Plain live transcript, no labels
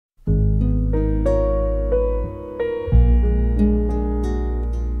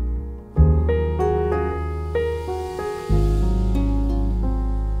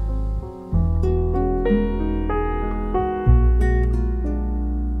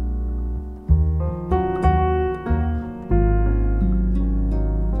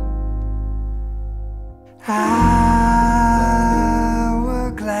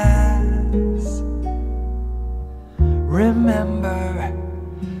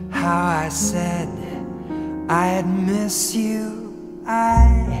how I said I'd miss you.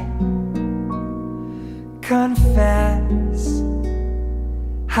 I confess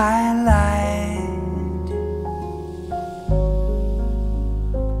I lied.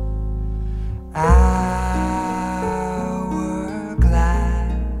 Hourglass,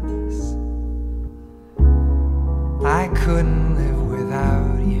 I couldn't live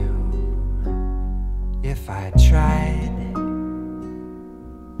without you if I tried,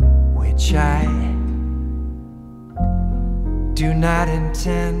 which I do not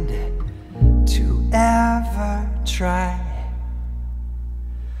intend to ever try.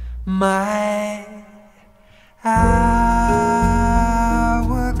 My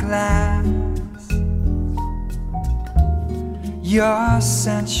hourglass, your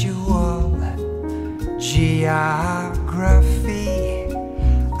sensual geography.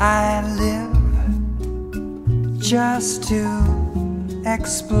 I live just to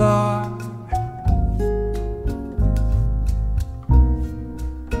explore.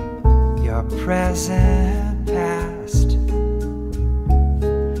 Your present, past,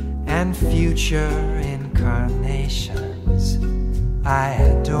 and future incarnations I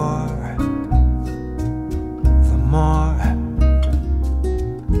adore. The more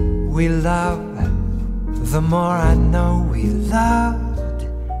we love, the more I know we loved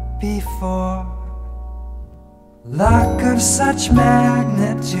before. Luck of such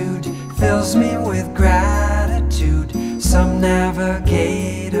magnitude fills me with gratitude. Some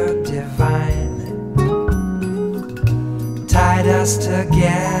navigator divine tied us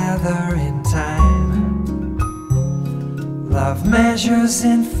together in time. Love measures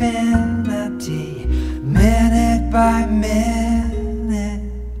infinity, minute by minute.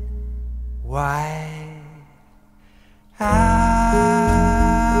 Why hourglass,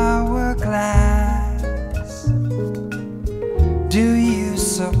 do you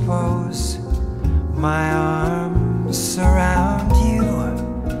suppose my arms surround you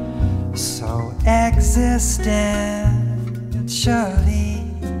so existentially?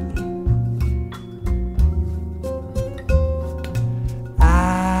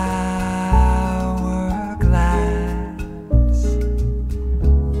 Hourglass,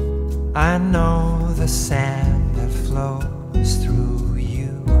 I know the sand that flows through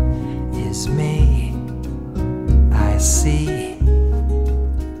you is me. I see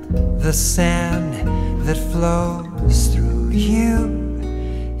the sand that flows through you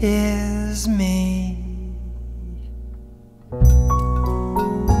is me.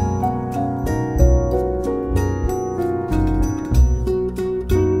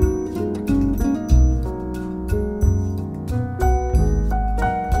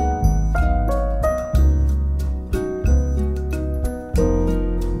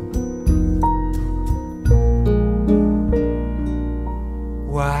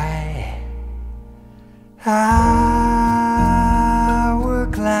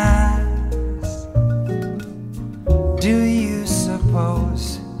 Hourglass, do you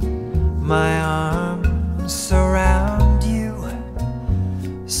suppose my arms surround you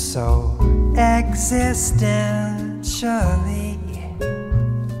so existentially?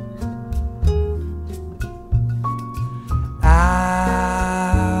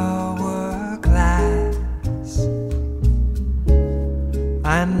 Hourglass,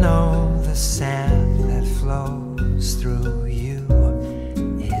 I know the sand that flows through you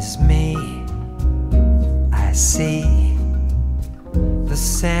is me. I see the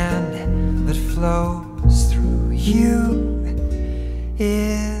sand that flows through you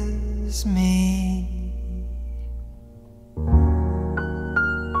is me.